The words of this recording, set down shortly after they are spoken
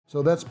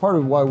So that's part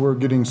of why we're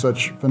getting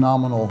such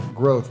phenomenal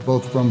growth,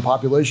 both from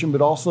population, but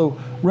also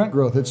rent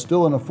growth. It's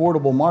still an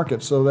affordable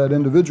market. So that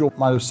individual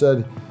might have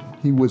said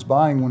he was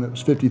buying when it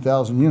was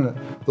 50,000 unit.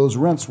 Those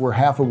rents were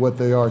half of what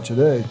they are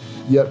today,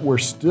 yet we're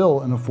still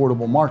an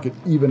affordable market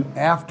even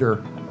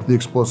after the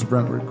explosive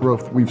rent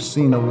growth we've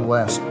seen over the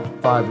last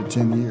 5 to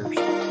 10 years.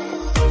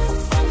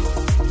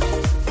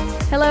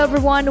 Hello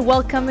everyone,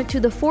 welcome to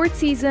the 4th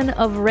season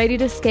of Ready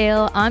to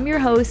Scale. I'm your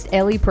host,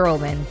 Ellie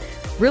Perlman.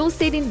 Real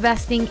estate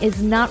investing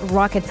is not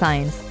rocket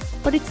science,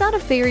 but it's not a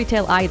fairy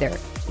tale either.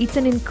 It's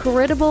an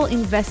incredible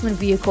investment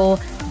vehicle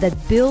that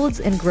builds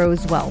and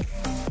grows wealth.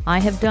 I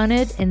have done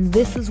it, and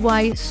this is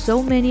why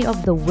so many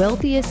of the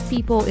wealthiest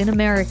people in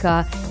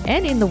America,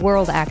 and in the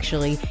world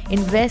actually,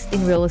 invest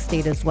in real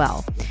estate as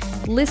well.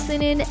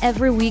 Listen in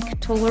every week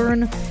to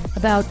learn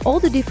about all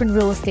the different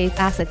real estate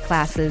asset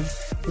classes,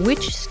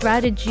 which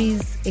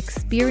strategies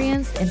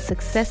experienced and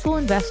successful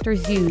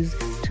investors use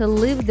to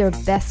live their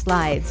best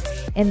lives,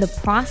 and the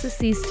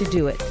processes to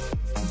do it.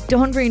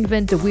 Don't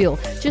reinvent the wheel.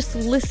 Just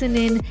listen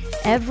in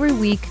every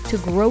week to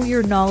grow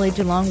your knowledge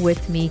along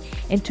with me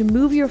and to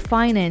move your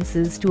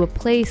finances to a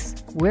place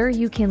where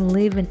you can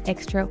live an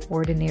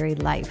extraordinary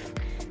life.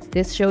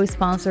 This show is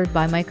sponsored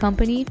by my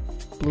company,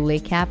 Blue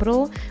Lake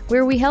Capital,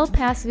 where we help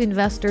passive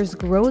investors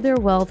grow their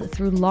wealth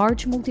through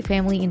large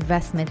multifamily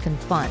investments and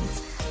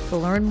funds. To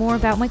learn more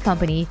about my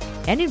company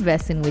and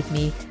invest in with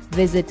me,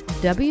 visit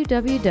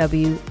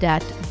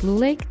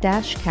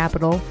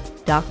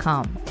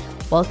www.bluelake-capital.com.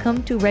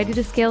 Welcome to Ready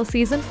to Scale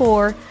Season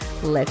 4.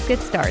 Let's get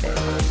started.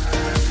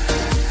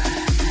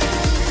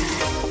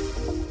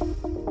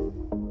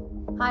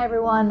 Hi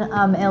everyone,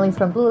 I'm Ellie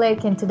from Blue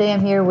Lake, and today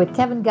I'm here with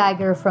Kevin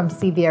Geiger from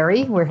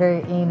CBRE. We're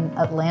here in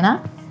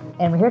Atlanta,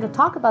 and we're here to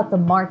talk about the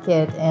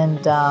market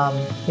and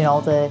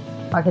all the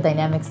market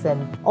dynamics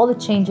and all the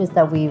changes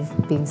that we've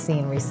been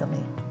seeing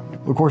recently.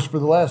 Of course, for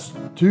the last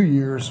 2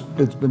 years,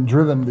 it's been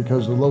driven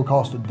because the low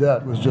cost of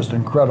debt was just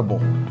incredible.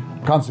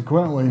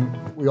 Consequently,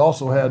 we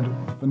also had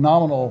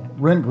phenomenal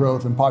rent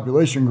growth and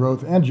population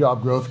growth and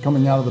job growth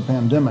coming out of the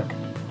pandemic.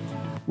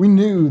 We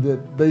knew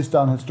that based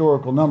on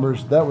historical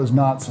numbers, that was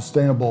not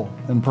sustainable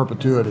in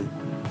perpetuity.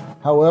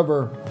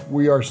 However,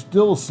 we are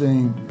still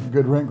seeing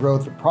good rent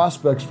growth. The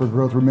prospects for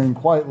growth remain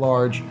quite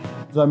large.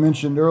 As I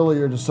mentioned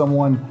earlier to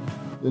someone,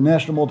 the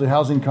National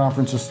Multi-Housing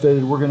Conference has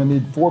stated we're going to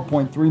need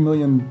 4.3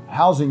 million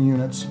housing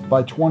units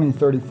by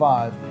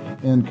 2035,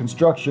 and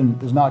construction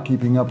is not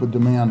keeping up with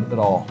demand at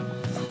all.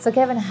 So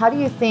Kevin, how do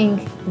you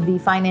think the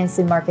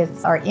financing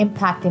markets are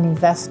impacting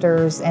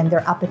investors and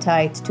their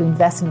appetite to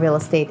invest in real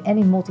estate and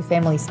in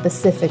multifamily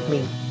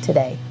specifically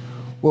today?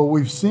 Well,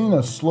 we've seen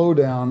a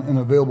slowdown in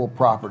available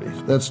properties.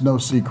 That's no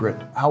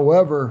secret.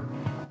 However,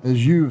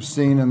 as you've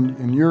seen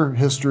in your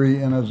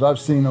history and as I've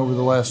seen over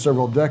the last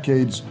several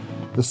decades,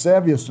 the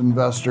savviest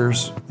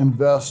investors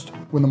invest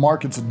when the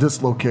market's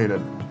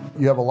dislocated.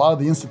 You have a lot of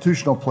the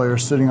institutional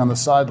players sitting on the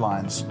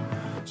sidelines.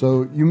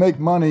 So you make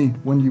money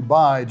when you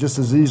buy just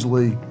as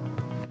easily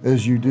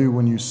as you do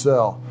when you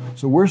sell.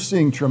 So we're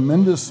seeing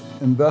tremendous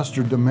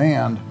investor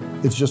demand.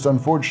 It's just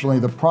unfortunately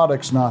the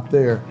product's not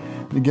there.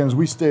 And again, as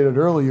we stated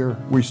earlier,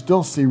 we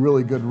still see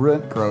really good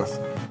rent growth.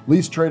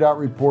 Lease trade-out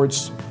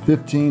reports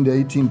 15 to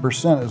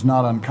 18% is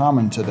not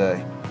uncommon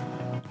today.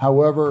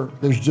 However,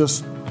 there's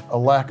just a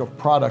lack of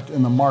product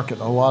in the market.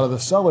 A lot of the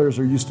sellers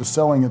are used to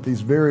selling at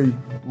these very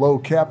low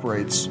cap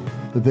rates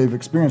that they've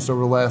experienced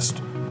over the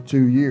last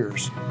 2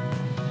 years.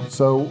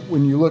 So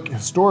when you look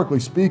historically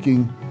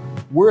speaking,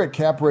 we're at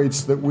cap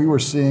rates that we were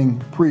seeing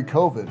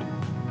pre-COVID,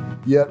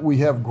 yet we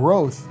have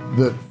growth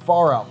that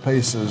far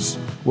outpaces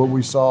what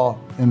we saw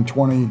in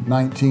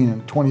 2018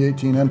 and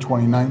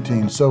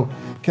 2019. So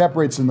cap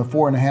rates in the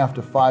 4.5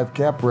 to 5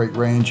 cap rate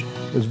range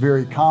is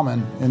very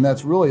common, and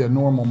that's really a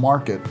normal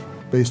market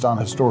based on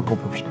historical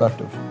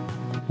perspective.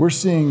 We're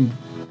seeing,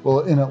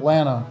 well, in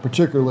Atlanta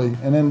particularly,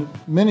 and in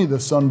many of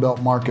the Sun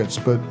Belt markets,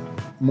 but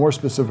more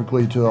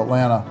specifically to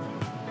Atlanta,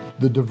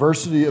 the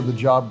diversity of the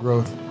job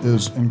growth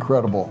is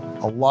incredible.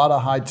 A lot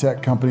of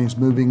high-tech companies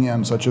moving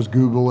in, such as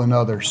Google and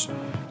others,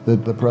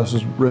 that the press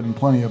has written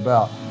plenty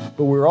about.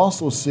 But we're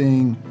also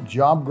seeing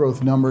job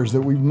growth numbers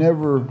that we've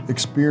never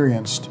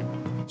experienced,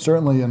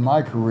 certainly in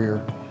my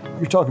career.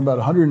 You're talking about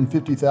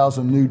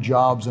 150,000 new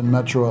jobs in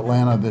Metro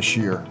Atlanta this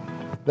year.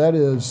 That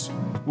is,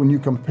 when you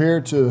compare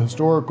to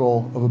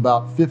historical of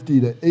about 50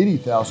 to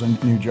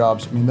 80,000 new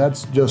jobs, I mean,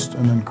 that's just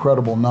an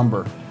incredible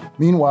number.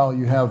 Meanwhile,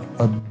 you have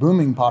a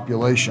booming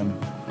population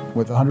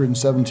with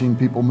 117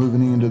 people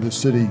moving into the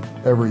city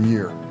every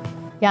year.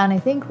 Yeah, and I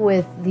think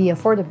with the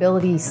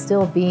affordability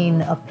still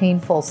being a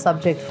painful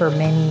subject for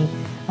many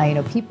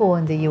people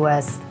in the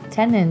U.S.,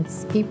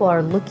 people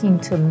are looking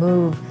to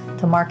move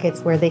to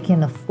markets where they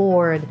can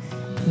afford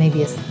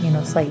maybe a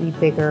slightly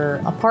bigger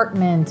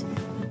apartment,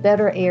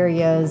 better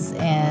areas,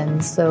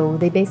 and so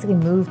they basically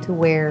move to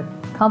where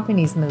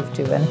companies move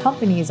to. And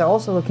companies are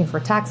also looking for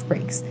tax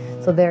breaks.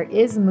 So there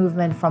is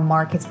movement from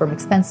markets, from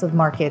expensive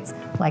markets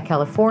like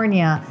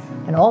California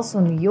and also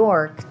New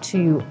York,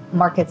 to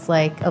markets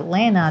like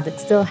Atlanta that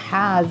still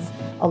has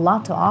a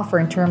lot to offer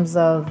in terms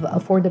of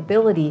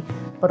affordability,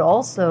 but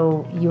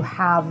also you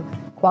have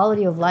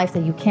quality of life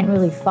that you can't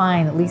really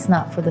find, at least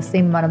not for the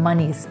same amount of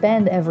money you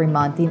spend every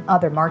month in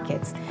other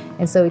markets.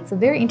 And so it's a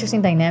very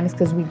interesting dynamic,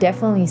 because we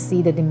definitely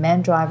see the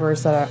demand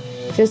drivers that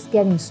are just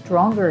getting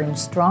stronger and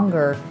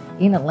stronger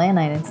in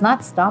Atlanta, and it's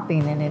not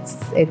stopping, and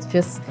it's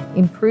just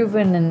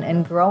improving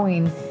and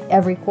growing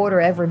every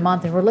quarter, every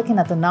month. And we're looking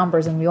at the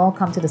numbers, and we all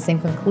come to the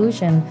same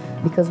conclusion,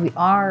 because we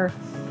are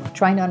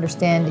trying to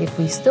understand if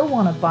we still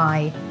want to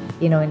buy,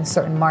 in a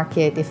certain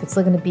market, if it's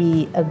still going to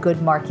be a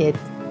good market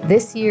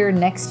this year,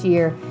 next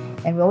year.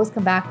 And we always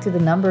come back to the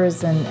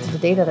numbers and to the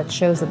data that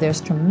shows that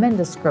there's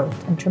tremendous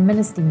growth and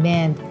tremendous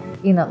demand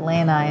in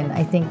Atlanta. And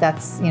I think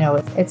that's,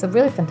 it's a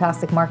really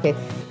fantastic market.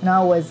 And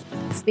I was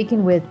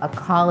speaking with a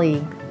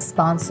colleague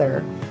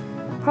sponsor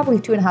probably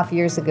 2.5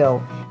 years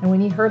ago. And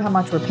when he heard how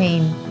much we're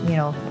paying,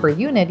 per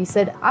unit, he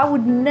said, I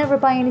would never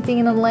buy anything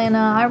in Atlanta.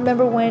 I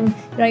remember when,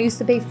 I used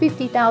to pay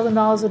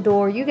 $50,000 a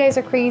door. You guys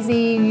are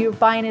crazy. You're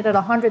buying it at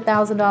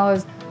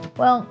 $100,000.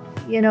 Well,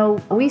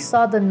 we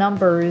saw the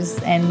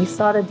numbers and we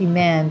saw the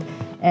demand,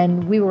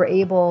 and we were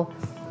able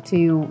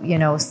to,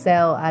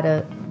 sell at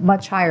a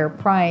much higher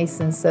price.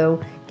 And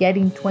so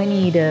getting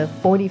 20 to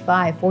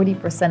 45,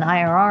 40%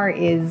 IRR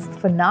is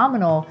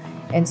phenomenal.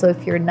 And so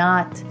if you're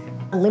not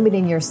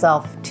limiting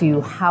yourself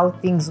to how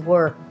things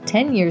were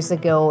 10 years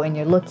ago, and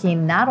you're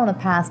looking not on the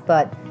past,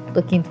 but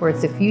looking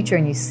towards the future,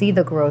 and you see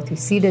the growth, you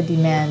see the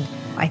demand,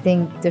 I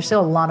think there's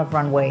still a lot of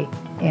runway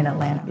in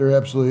Atlanta. There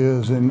absolutely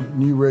is,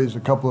 and you raised a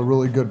couple of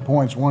really good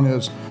points. One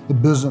is the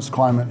business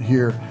climate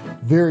here,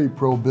 very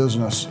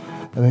pro-business.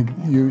 I think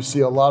you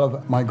see a lot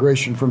of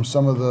migration from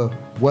some of the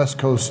West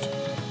Coast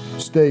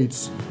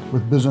states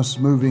with business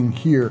moving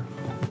here.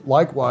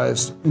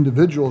 Likewise,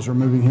 individuals are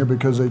moving here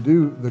because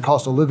the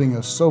cost of living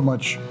is so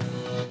much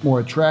more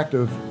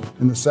attractive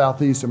in the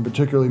Southeast, and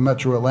particularly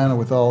Metro Atlanta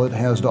with all it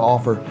has to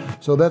offer.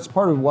 So that's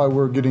part of why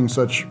we're getting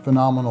such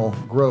phenomenal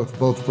growth,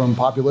 both from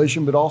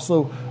population but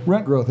also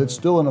rent growth. It's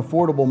still an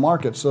affordable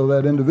market, so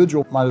that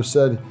individual might have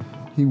said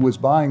he was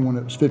buying when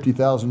it was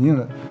 50,000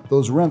 unit.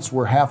 Those rents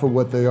were half of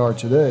what they are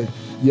today,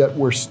 yet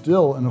we're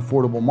still an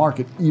affordable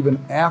market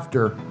even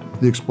after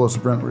the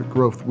explosive rent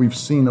growth we've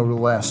seen over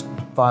the last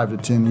 5 to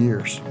 10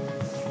 years.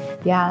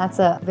 Yeah, that's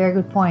a very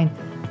good point.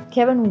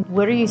 Kevin,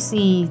 where do you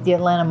see the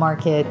Atlanta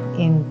market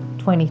in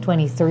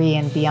 2023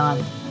 and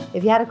beyond?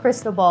 If you had a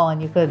crystal ball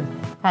and you could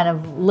kind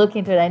of look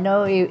into it, I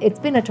know it's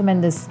been a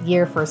tremendous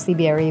year for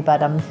CBRE,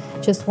 but I'm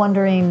just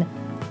wondering,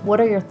 what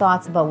are your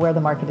thoughts about where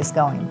the market is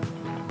going?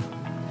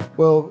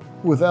 Well,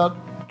 without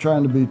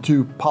trying to be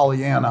too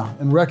Pollyanna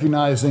and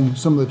recognizing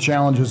some of the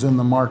challenges in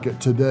the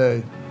market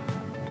today,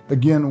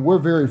 again, we're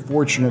very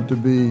fortunate to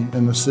be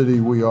in the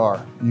city we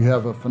are. You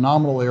have a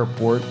phenomenal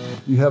airport,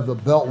 you have the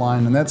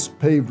Beltline, and that's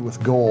paved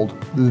with gold.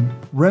 The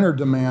renter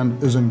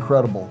demand is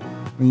incredible.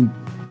 I mean,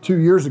 2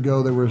 years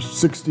ago, there were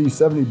 60,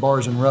 70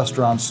 bars and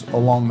restaurants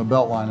along the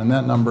Beltline, and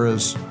that number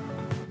is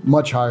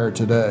much higher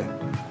today.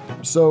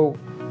 So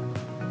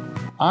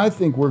I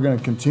think we're going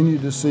to continue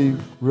to see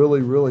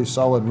really, really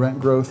solid rent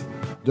growth.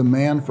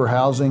 Demand for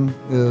housing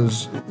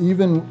is,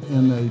 even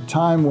in a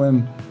time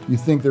when you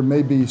think there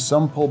may be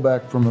some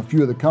pullback from a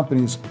few of the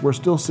companies, we're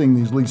still seeing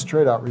these lease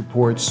trade-out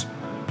reports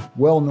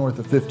well north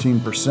of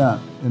 15%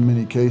 in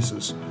many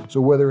cases.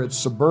 So whether it's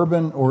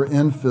suburban or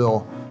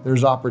infill,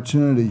 there's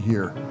opportunity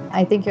here.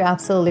 I think you're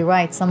absolutely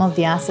right. Some of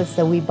the assets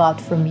that we bought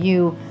from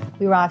you,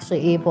 we were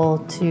actually able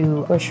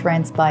to push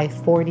rents by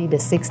 40 to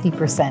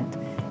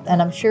 60%.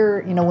 And I'm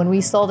sure, when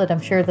we sold it, I'm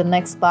sure the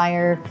next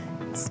buyer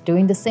is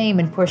doing the same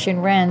and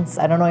pushing rents.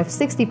 I don't know if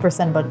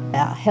 60%, but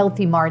a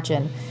healthy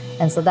margin.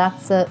 And so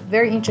that's a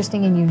very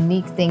interesting and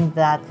unique thing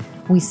that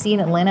we see in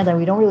Atlanta that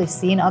we don't really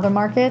see in other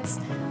markets.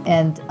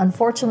 And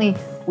unfortunately,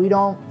 we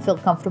don't feel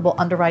comfortable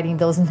underwriting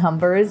those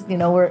numbers.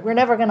 We're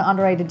never going to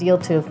underwrite a deal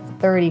to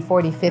 30,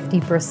 40,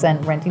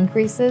 50% rent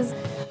increases.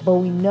 But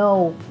we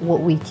know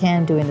what we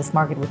can do in this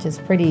market, which is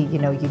pretty,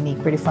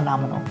 unique, pretty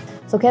phenomenal.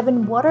 So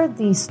Kevin, what are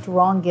the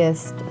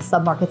strongest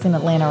submarkets in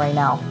Atlanta right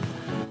now?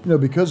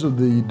 Because of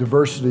the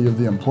diversity of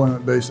the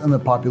employment base and the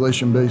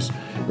population base,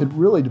 it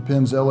really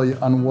depends, Ellie,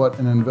 on what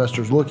an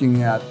investor's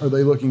looking at. Are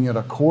they looking at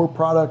a core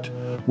product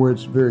where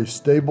it's very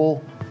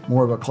stable,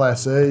 more of a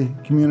Class A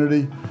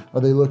community?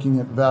 Are they looking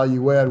at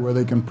value add where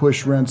they can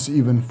push rents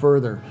even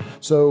further?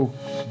 So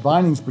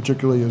Vinings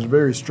particularly is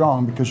very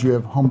strong because you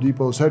have Home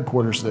Depot's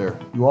headquarters there.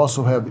 You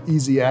also have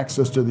easy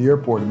access to the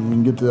airport. I mean, you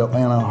can get to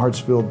Atlanta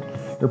Hartsfield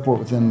Airport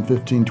within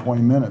 15,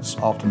 20 minutes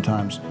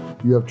oftentimes.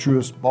 You have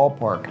Truist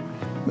Ballpark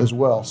as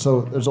well.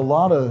 So there's a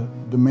lot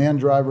of demand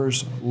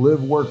drivers.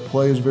 Live, work,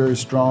 play is very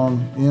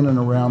strong in and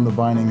around the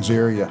Vinings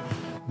area.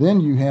 Then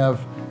you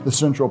have the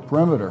Central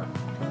Perimeter.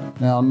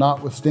 Now,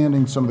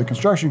 notwithstanding some of the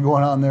construction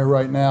going on there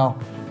right now,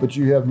 but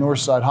you have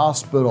Northside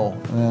Hospital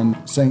and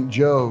St.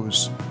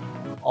 Joe's,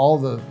 all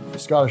the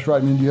Scottish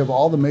Rite, I mean, you have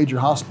all the major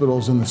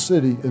hospitals in the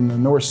city, in the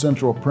north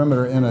central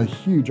perimeter, and a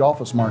huge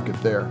office market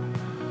there.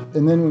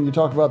 And then when you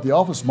talk about the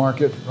office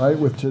market, right,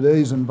 with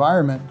today's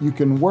environment, you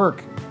can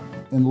work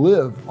and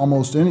live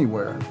almost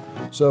anywhere.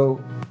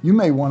 So you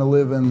may want to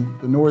live in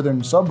the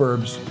northern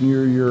suburbs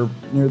near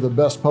the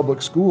best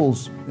public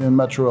schools in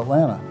Metro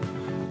Atlanta.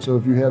 So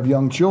if you have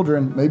young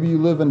children, maybe you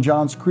live in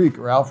Johns Creek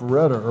or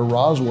Alpharetta or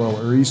Roswell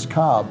or East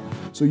Cobb.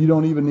 So you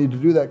don't even need to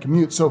do that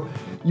commute. So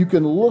you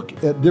can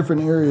look at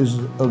different areas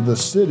of the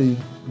city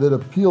that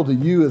appeal to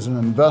you as an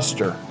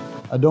investor.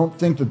 I don't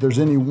think that there's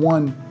any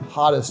one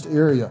hottest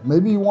area.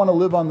 Maybe you want to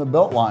live on the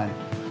Beltline.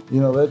 You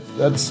know,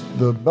 that's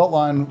the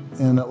Beltline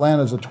in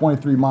Atlanta is a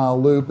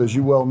 23-mile loop, as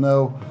you well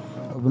know,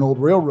 of an old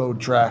railroad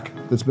track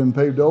that's been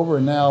paved over,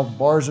 and now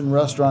bars and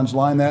restaurants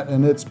line that,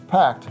 and it's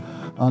packed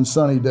on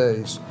sunny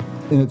days.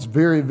 And it's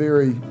very,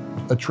 very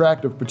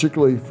attractive,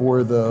 particularly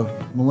for the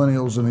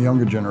millennials and the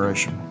younger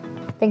generation.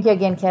 Thank you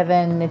again,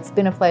 Kevin. It's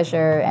been a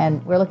pleasure,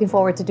 and we're looking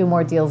forward to do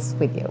more deals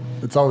with you.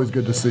 It's always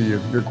good to see you.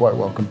 You're quite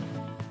welcome.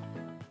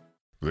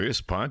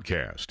 This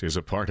podcast is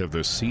a part of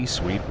the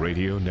C-Suite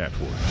Radio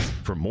Network.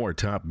 For more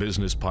top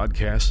business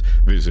podcasts,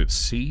 visit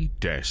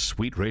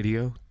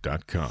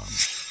c-suiteradio.com.